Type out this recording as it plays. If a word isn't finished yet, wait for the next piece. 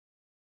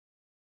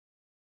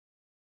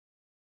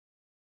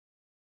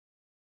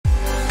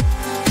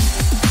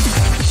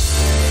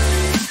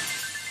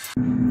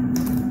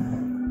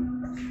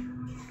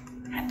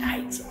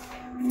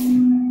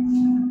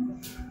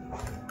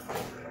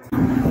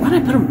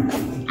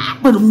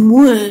Put them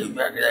way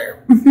back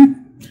there.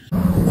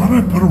 Why did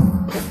I put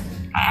them?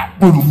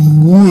 Put them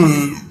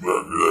way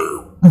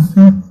back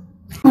there.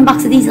 One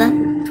box of these left.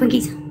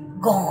 Twinkies.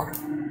 Gone.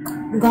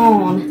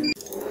 Gone.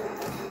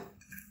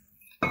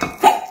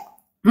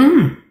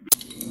 Mmm.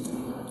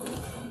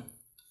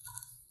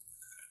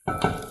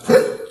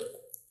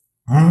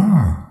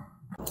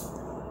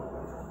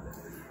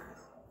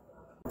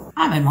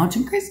 I've been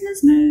watching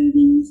Christmas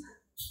movies.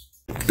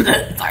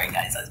 Sorry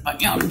guys, I was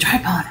bugging on the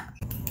tripod.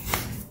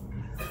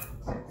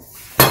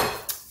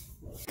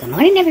 Good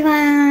morning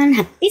everyone.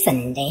 Happy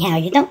Sunday. How are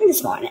you doing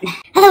this morning?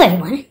 Hello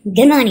everyone.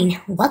 Good morning.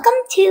 Welcome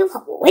to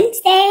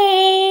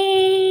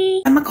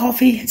Wednesday. And my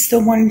coffee. It's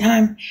still morning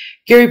time.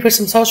 Gary put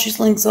some sausage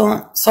links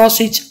on.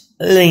 Sausage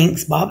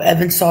links. Bob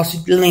Evans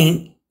sausage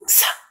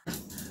links.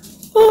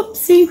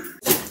 Oopsie.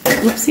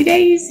 Whoopsie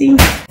daisy.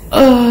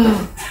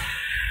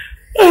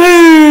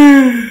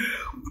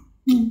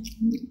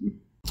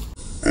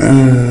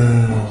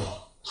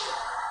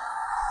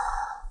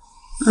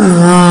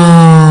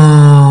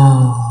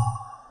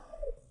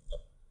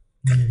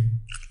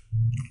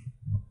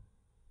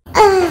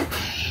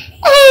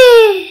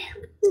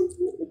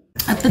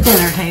 At the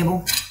dinner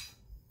table.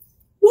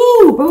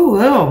 Woo!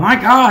 Oh my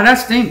God, that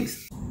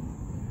stinks.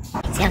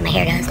 See how my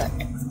hair does? Look.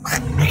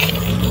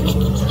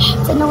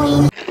 It's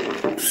annoying.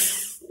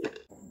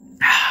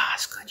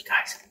 That's good, you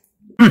guys.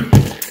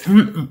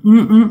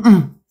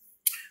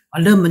 I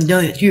love my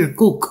diet here,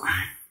 cook.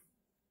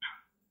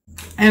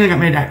 And I got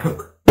made that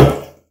cook.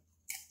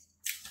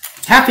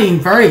 Caffeine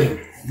free,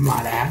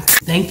 might add.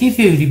 Thank you,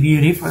 Foodie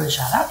Beauty, for the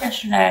shout out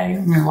yesterday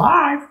on your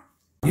live.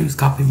 He was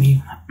copying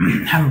me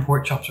having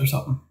pork chops or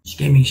something. She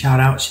gave me a shout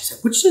out. She said,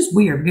 which is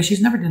weird because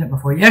she's never did it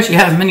before. Yeah, she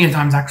has many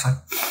times actually.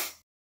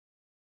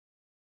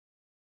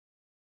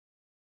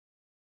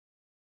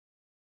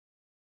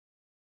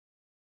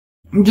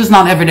 Just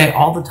not every day,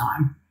 all the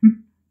time.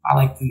 I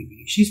like Foodie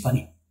Beauty. She's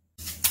funny.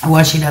 And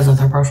what she does with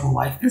her personal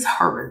life is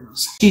her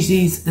business. She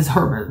sees is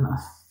her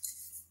business.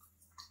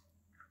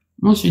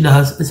 What she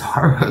does is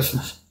her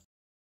business.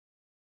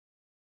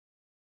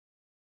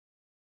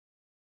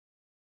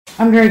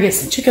 I'm going to get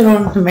some chicken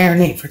on to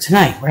marinate for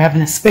tonight. We're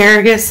having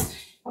asparagus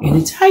and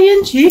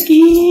Italian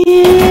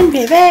chicken,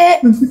 baby.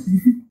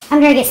 I'm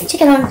going to get some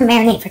chicken on to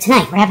marinate for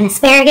tonight. We're having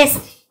asparagus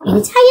and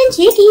Italian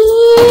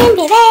chicken,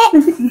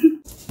 baby.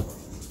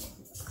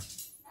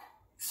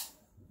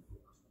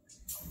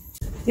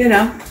 You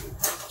know,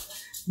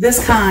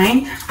 this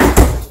kind.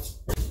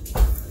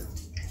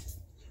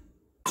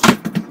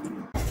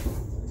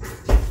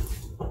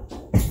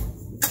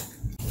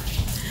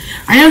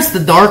 I noticed the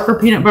darker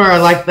peanut butter I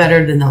like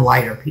better than the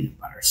lighter peanut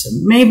butter. So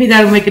maybe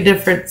that'll make a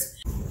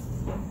difference.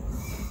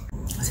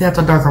 See, that's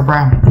a darker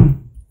brown.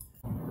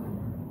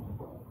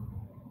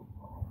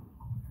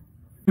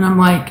 And I'm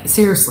like,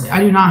 seriously, I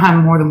do not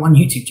have more than one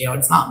YouTube channel.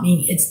 It's not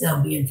me, it's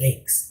them being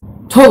fakes.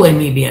 Totally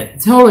me being,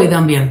 totally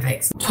them being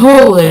fakes.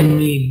 Totally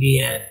me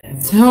being,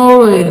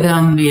 totally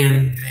them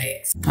being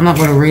fakes. I'm not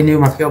going to renew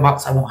my PO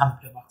box. I won't have a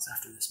PO box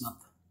after this month.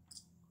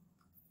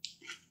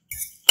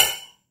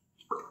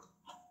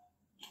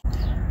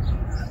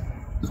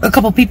 A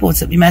couple people had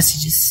sent me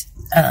messages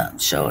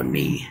showing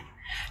me,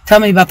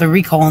 telling me about the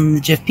recall on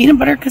the Jif peanut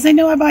butter because they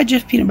know I buy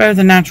Jif peanut butter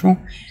than natural.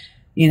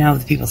 You know,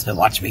 the people that's been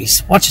watching me,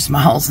 watching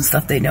my hauls and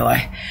stuff, they know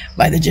I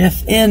buy the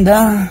Jif. And,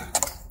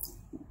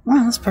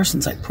 wow, this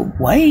person's like put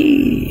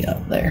way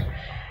up there.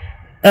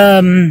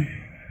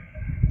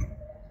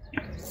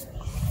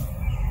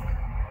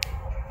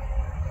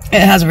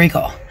 It has a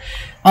recall.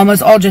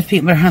 Almost all Jif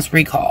peanut butter has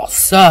recall.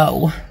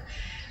 So,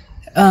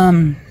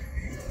 and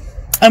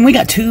we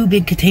got 2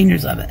 big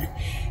containers of it.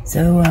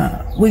 So,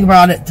 we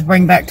brought it to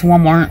bring back to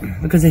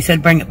Walmart because they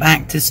said bring it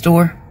back to the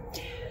store.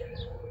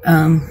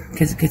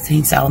 Because it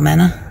contains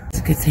salmonella.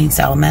 It contains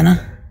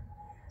salmonella.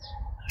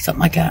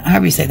 Something like that.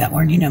 However you say that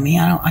word, you know me.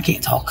 I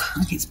can't talk.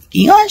 I can't speak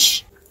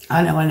English.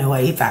 I know,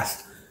 I eat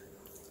fast.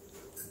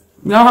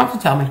 You don't have to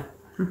tell me.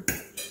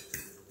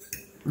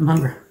 I'm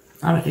hungry.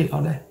 I don't eat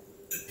all day.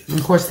 And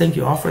of course, thank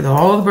you all for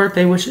all the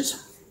birthday wishes.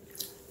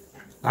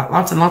 Got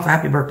lots and lots of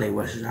happy birthday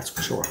wishes, that's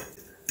for sure.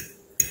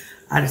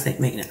 I just think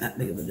making it that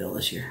big of a deal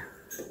this year.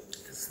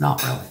 It's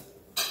not really.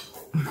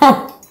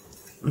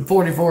 I'm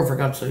 44 for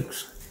God's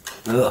sakes.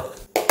 Ugh.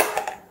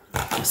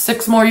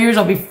 6 more years,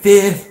 I'll be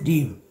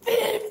 50.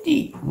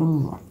 50.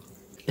 Ooh.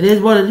 It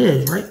is what it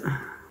is, right?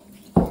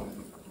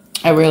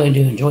 I really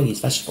do enjoy these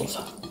vegetables.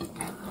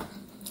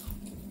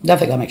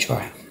 Definitely gotta make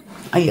sure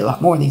I eat a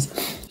lot more of these.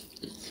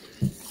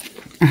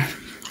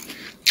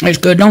 It's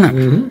good, don't it?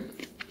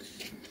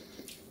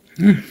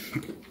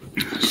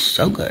 Mm-hmm.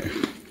 So good.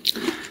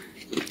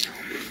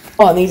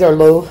 Oh, and these are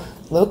low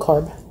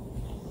carb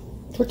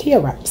tortilla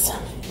wraps.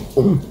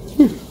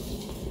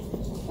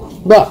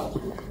 But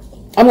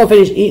I'm gonna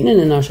finish eating it and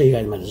then I'll show you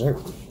guys my dessert.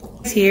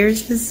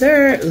 Here's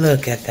dessert.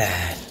 Look at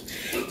that.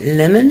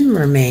 Lemon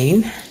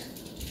romaine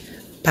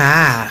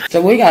pie.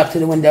 So we got up to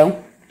the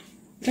window.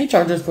 They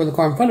charged us for the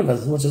car in front of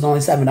us, which is only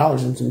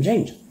 $7 and some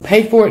change.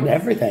 Paid for it and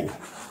everything.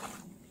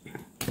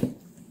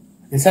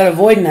 Instead of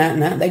avoiding that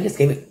and that, they just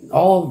gave it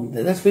all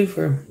this food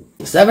for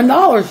 $7.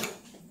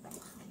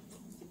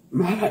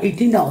 I got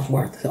 $18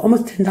 worth,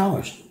 almost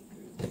 $10.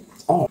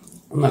 Oh,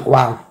 I'm like,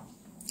 wow.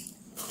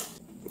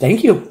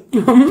 Thank you. I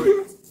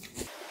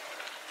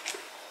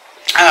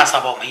gotta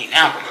stop overeating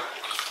now.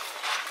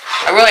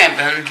 I really haven't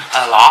been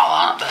a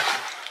lot, but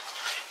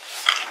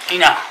you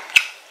know,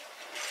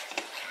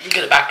 you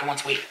get it back to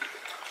once a week.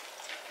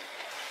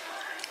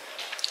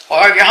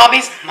 What are your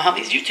hobbies? My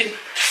hobby is YouTube.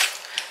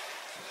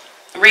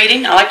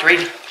 Reading. I like to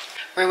read.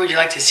 Where would you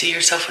like to see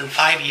yourself in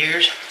 5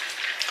 years?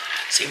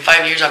 See, in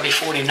 5 years I'll be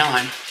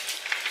 49.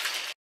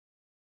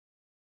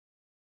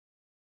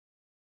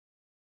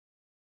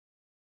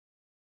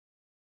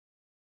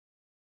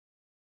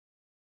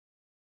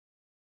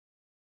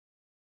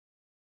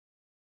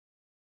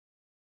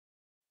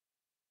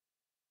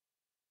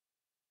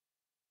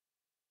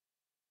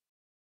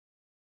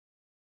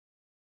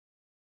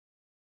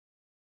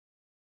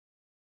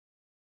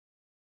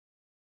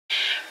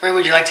 Where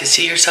would you like to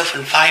see yourself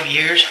in 5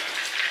 years?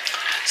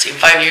 See, in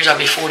 5 years I'll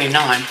be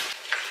 49.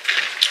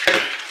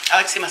 I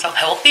like to see myself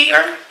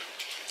healthier,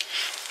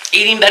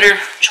 eating better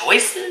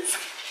choices.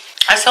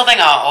 I still think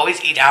I'll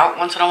always eat out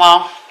once in a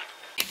while.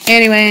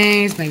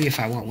 Anyways, maybe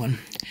if I want one.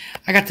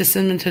 I got the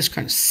Cinnamon Toast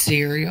Crunch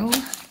cereal.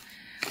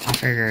 I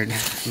figured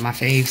my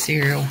fave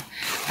cereal.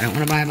 I don't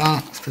want to buy a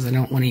box because I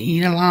don't want to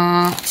eat a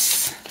lot.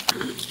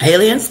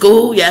 Haley in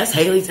school. Yes,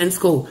 Haley's in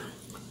school.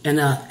 In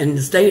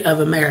the state of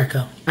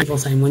America. People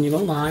saying, when you go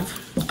live?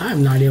 I have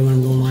no idea when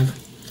I'm going live.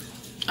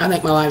 I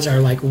think my lives are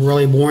like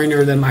really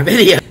boringer than my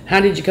video. How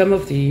did you come up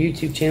with the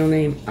YouTube channel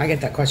name? I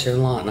get that question a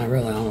lot and I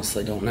really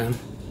honestly don't know.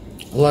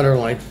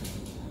 Literally.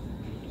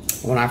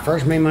 When I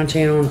first made my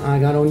channel, I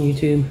got on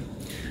YouTube.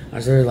 I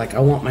was really like,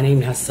 I want my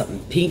name to have something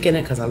pink in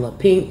it because I love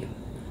pink.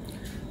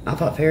 I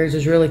thought fairies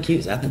was really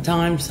cute at the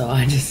time, so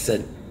I just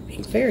said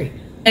Pink Fairy.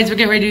 Guys, I'm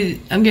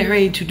getting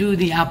ready to do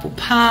the apple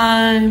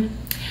pie.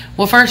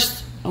 Well,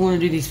 first, I want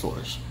to do these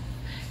fours.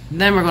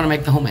 Then we're going to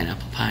make the homemade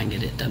apple pie and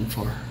get it done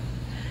for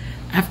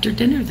after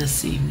dinner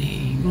this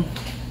evening.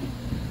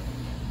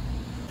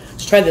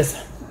 Let's try this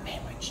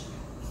sandwich.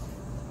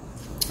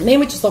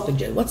 Sandwich is sloppy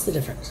Joe. What's the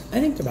difference? I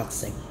think they're about the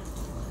same.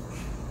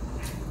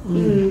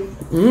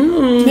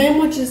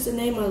 Sandwich is the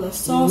name of the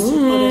sauce you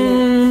put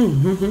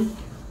in it.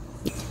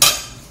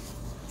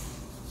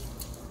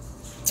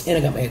 And I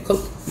got my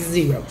Coke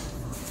Zero.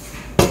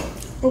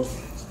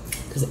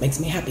 Because it makes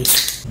me happy.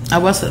 I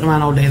was sitting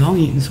around all day long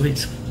eating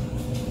sweets.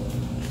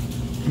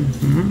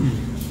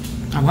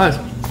 I was.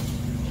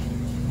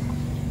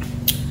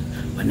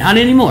 But not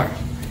anymore.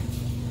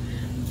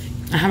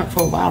 I haven't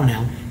for a while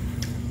now.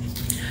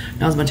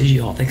 Not as much as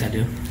you all think I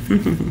do.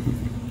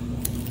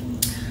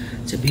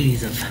 It's the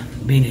beauties of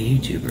being a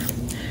YouTuber.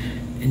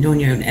 And doing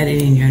your own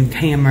editing, your own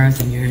cameras,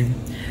 and your own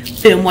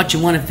film what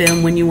you want to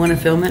film when you want to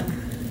film it.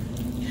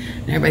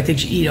 And everybody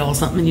thinks you eat all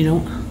something and you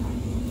don't.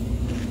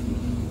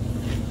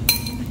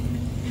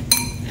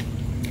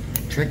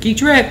 Tricky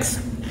tricks.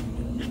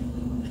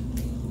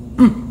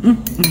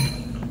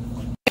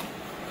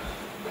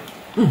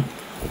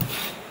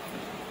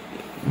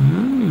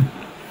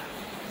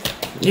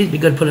 Needs to be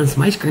good to put in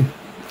some ice cream.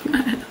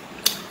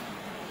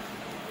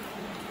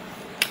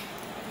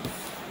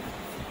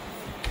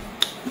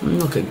 I'm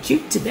looking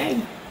cute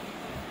today.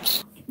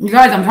 You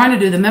guys, I'm trying to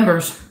do the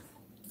members.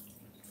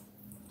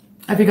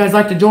 If you guys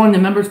like to join, the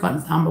members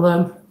button's down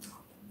below.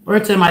 Or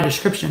it's in my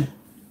description.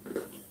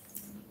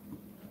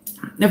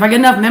 If I get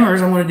enough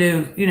members, I'm going to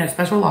do, you know,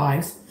 special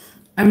lives.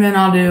 And then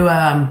I'll do,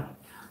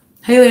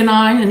 Haley and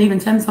I, and even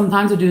Tim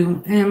sometimes will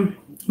do, and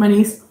my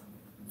niece,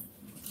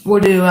 we'll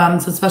do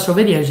some special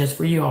videos just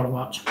for you all to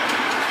watch.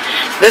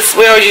 This,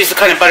 we always use the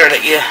kind of butter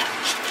that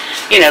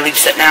you know, leave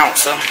sitting out,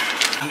 so.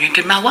 I'm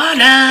drinking my water.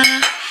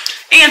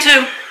 And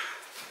two,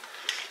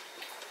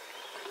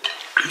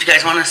 if you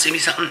guys want to see me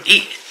something,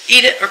 eat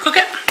it or cook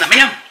it, let me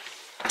know.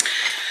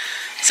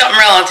 Something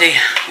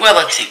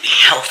relatively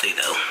healthy,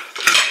 though.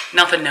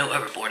 Nothing no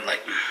overboard,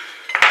 like,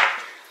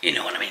 you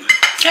know what I mean.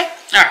 Okay,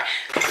 alright.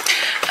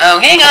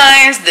 Okay,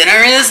 guys,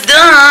 dinner is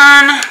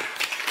done.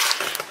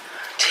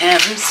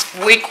 Tim's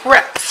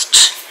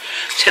request.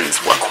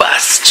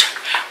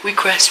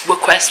 Request,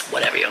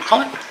 whatever you want to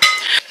call it.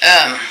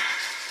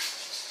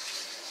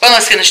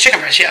 Boneless skinless chicken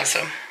breast, yeah,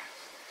 so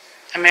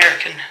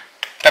American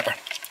pepper.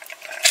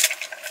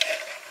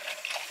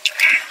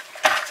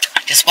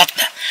 Just what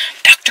the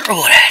doctor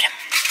ordered.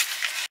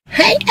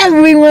 Hey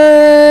everyone!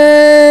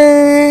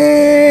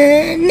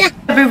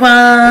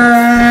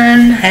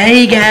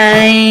 Hey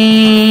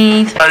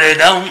guys! But it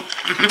don't.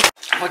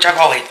 Which I've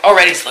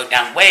already slowed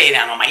down, way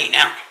down on my heat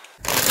now.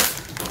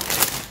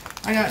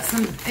 I got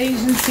some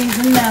Asian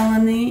seasoned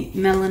melody.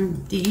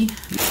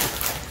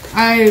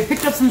 I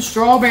picked up some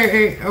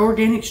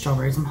organic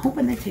strawberries. I'm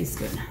hoping they taste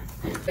good.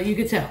 But you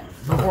can tell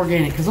they're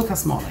organic because look how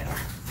small they are.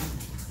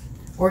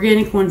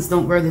 Organic ones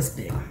don't grow this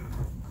big.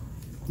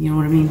 You know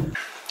what I mean?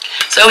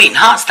 So eating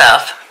hot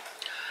stuff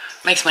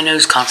makes my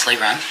nose constantly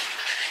run.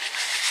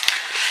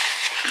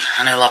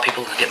 I know a lot of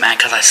people get mad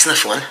because I'm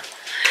sniffling.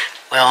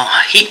 Well,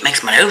 heat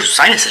makes my nose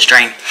sinuses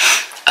drain.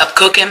 of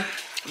cooking.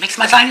 It makes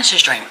my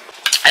sinuses drain.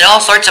 It all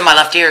starts in my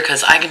left ear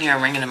because I can hear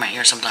it ringing in my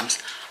ear sometimes.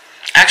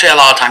 Actually, a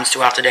lot of times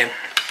throughout the day.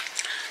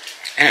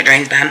 And it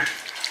drains bad.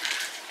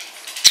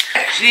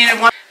 She needed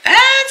one.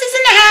 Francis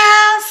in the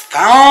house.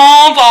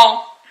 Phone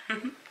ball.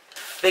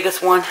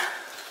 Biggest one.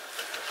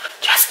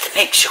 Just to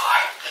make sure.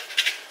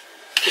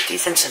 Get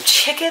these in some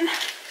chicken.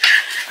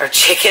 Or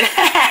chicken.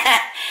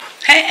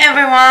 Hey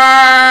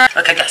everyone.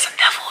 Look, I got some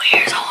devil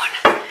ears on.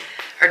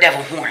 Or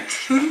devil horns.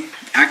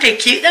 Aren't they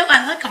cute though?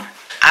 I like them.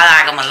 I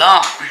like them a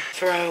lot.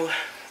 Throw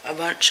a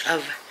bunch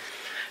of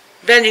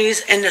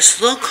veggies in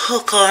this little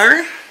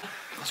cooker.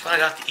 That's what I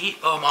got to eat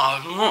on my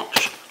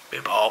lunch,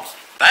 people.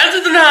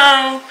 Fancy to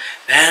know.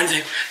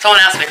 Fancy. Someone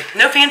asked me,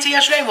 no fancy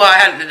yesterday? Well, I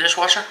had it in the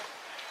dishwasher.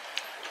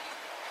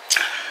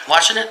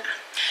 Washing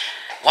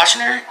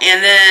her,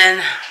 and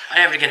then I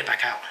never get it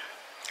back out.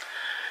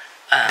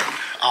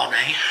 All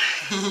day.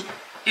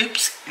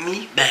 Oops,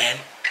 me bad.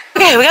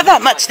 Okay, we got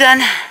that much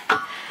done.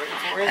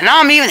 And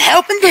I'm even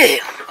helping too.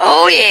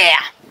 Oh yeah.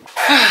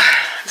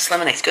 This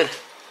lemonade's good.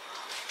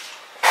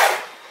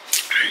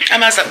 I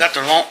messed up, got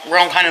the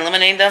wrong kind of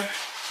lemonade done.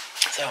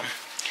 So,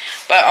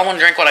 but I want to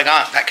drink what I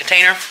got. That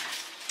container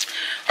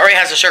already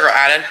has the sugar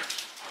added.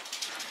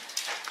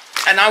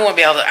 And I won't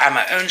be able to add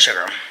my own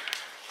sugar.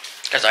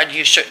 Because I'd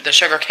use the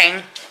sugar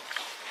cane.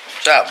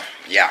 So,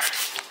 yeah.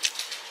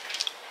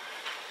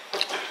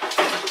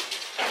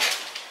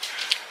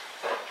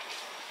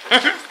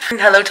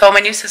 Hello to all my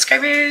new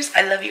subscribers.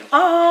 I love you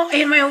all.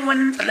 And my old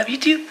ones. I love you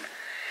too.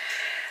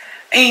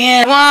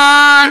 And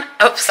one.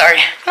 Oh,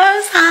 sorry.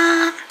 Close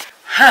up.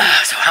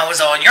 So how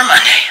was all your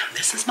Monday?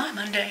 This is my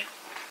Monday.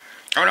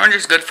 Orange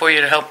is good for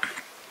you to help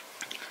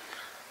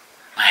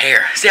my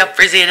hair. See how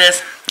frizzy it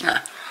is?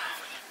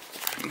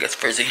 It gets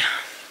frizzy.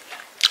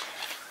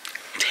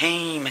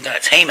 Tame. I gotta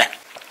tame it.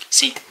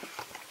 See?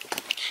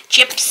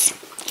 Chips.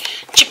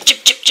 Chip,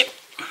 chip, chip, chip.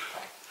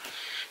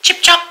 Chip,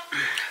 chop.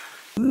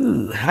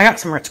 Ooh, I got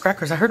some Ritz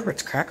crackers. I heard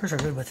Ritz crackers are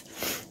good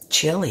with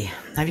chili.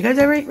 Have you guys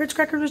ever ate Ritz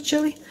crackers with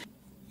chili?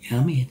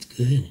 Yummy, it's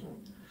good.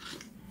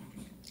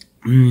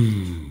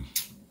 Mmm.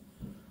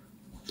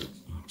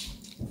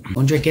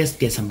 One drink is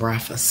get some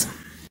breakfast.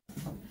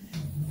 I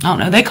don't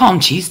know, they call them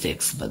cheese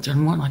sticks, but they're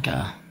more like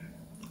a,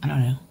 I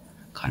don't know,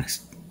 kind of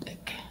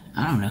stick.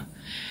 I don't know.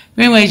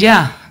 But anyways,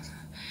 yeah.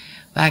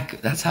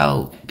 That's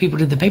how people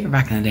did the paper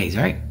back in the days,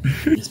 right?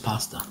 This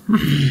pasta.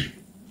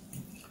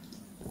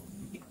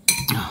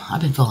 Oh,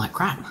 I've been feeling like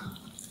crap.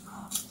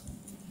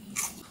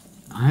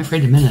 I'm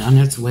afraid a minute. I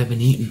know it's the way I've been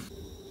eating.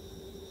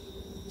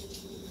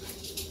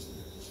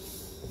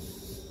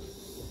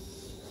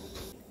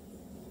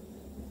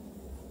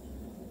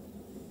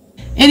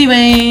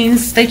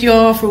 Anyways, thank you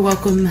all for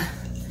welcoming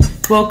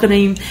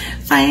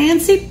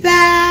Fancy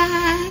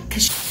back.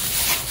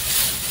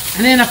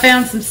 And then I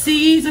found some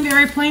seeds I'm going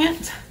to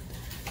replant.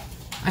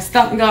 I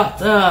stopped and got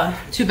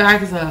 2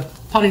 bags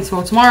of potting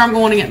soil. Tomorrow I'm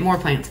going to get more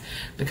plants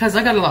because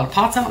I got a lot of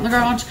pots out in the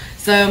garage.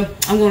 So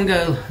I'm going to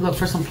go look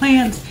for some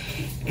plants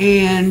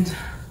and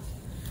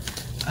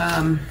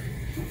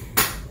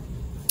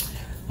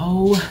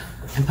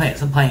plant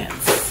some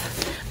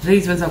plants.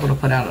 These ones I'm going to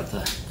put out at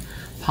the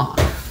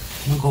pond.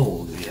 The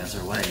gold, yes,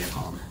 or whatever you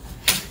call them.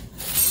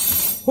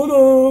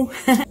 Hello.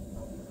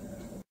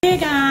 Hey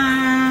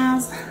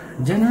guys,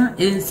 dinner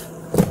is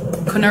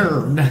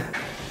curd.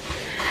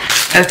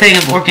 A thing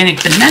of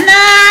organic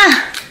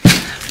banana.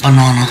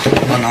 Banana.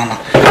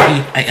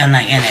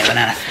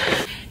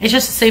 It's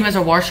just the same as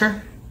our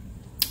washer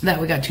that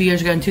we got 2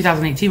 years ago. In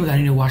 2018, we got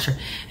a new washer,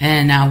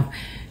 and now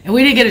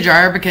we didn't get a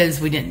dryer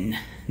because we didn't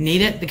need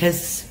it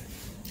because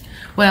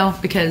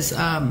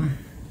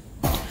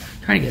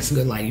trying to get some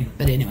good lighting.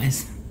 But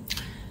anyways,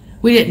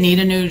 we didn't need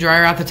a new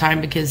dryer at the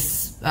time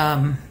because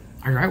our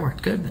dryer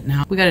worked good. But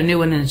now we got a new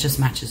one and it just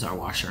matches our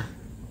washer.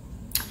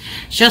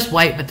 It's just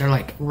white, but they're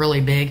like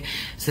really big.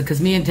 So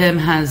because me and Tim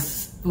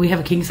we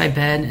have a king size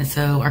bed, and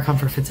so our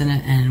comfort fits in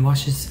it and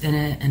washes in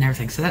it and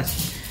everything. So that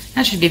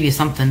should give you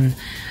something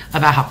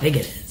about how big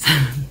it is.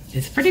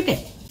 It's pretty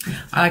big.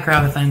 I like her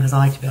other thing because I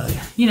like to be able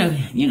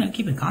to,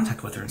 keep in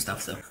contact with her and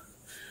stuff. So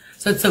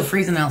it's so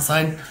freezing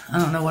outside. I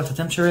don't know what the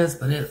temperature is,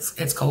 but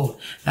it's cold.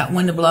 That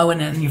wind blowing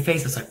in your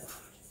face, it's like,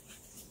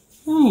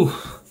 ooh,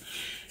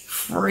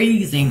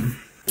 freezing.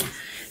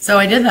 So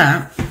I did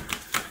that.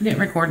 I didn't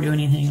record or do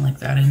anything like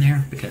that in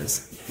there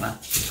because, well,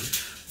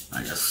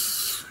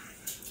 it's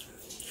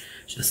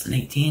just an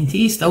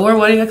AT&T store.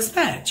 What do you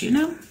expect, So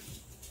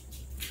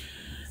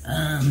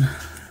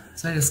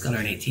I just got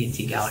an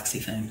AT&T Galaxy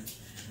thing.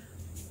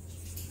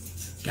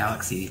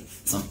 Galaxy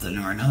something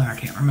or another, I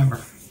can't remember.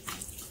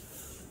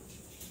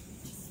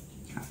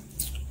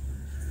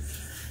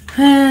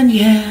 And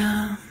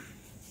yeah.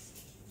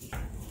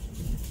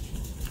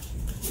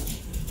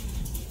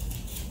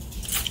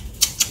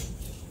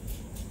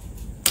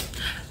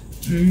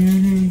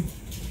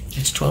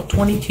 It's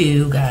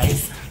 12:22,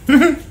 guys.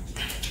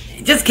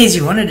 Just in case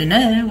you wanted to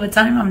know what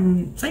time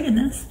I'm saying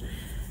this.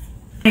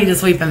 I need to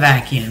sweep and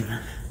vacuum.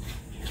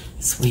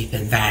 Sweep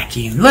and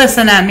vacuum.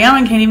 Listen at me,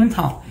 I can't even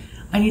talk.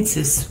 I need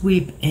to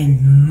sweep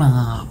and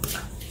mop.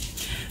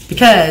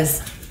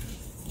 Because,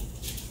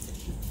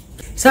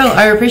 so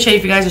I appreciate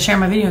if you guys would share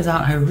my videos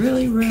out. I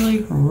really,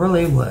 really,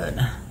 really would.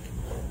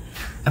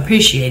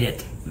 Appreciate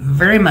it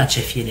very much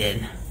if you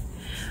did.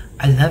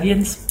 I love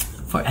you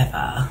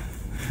forever.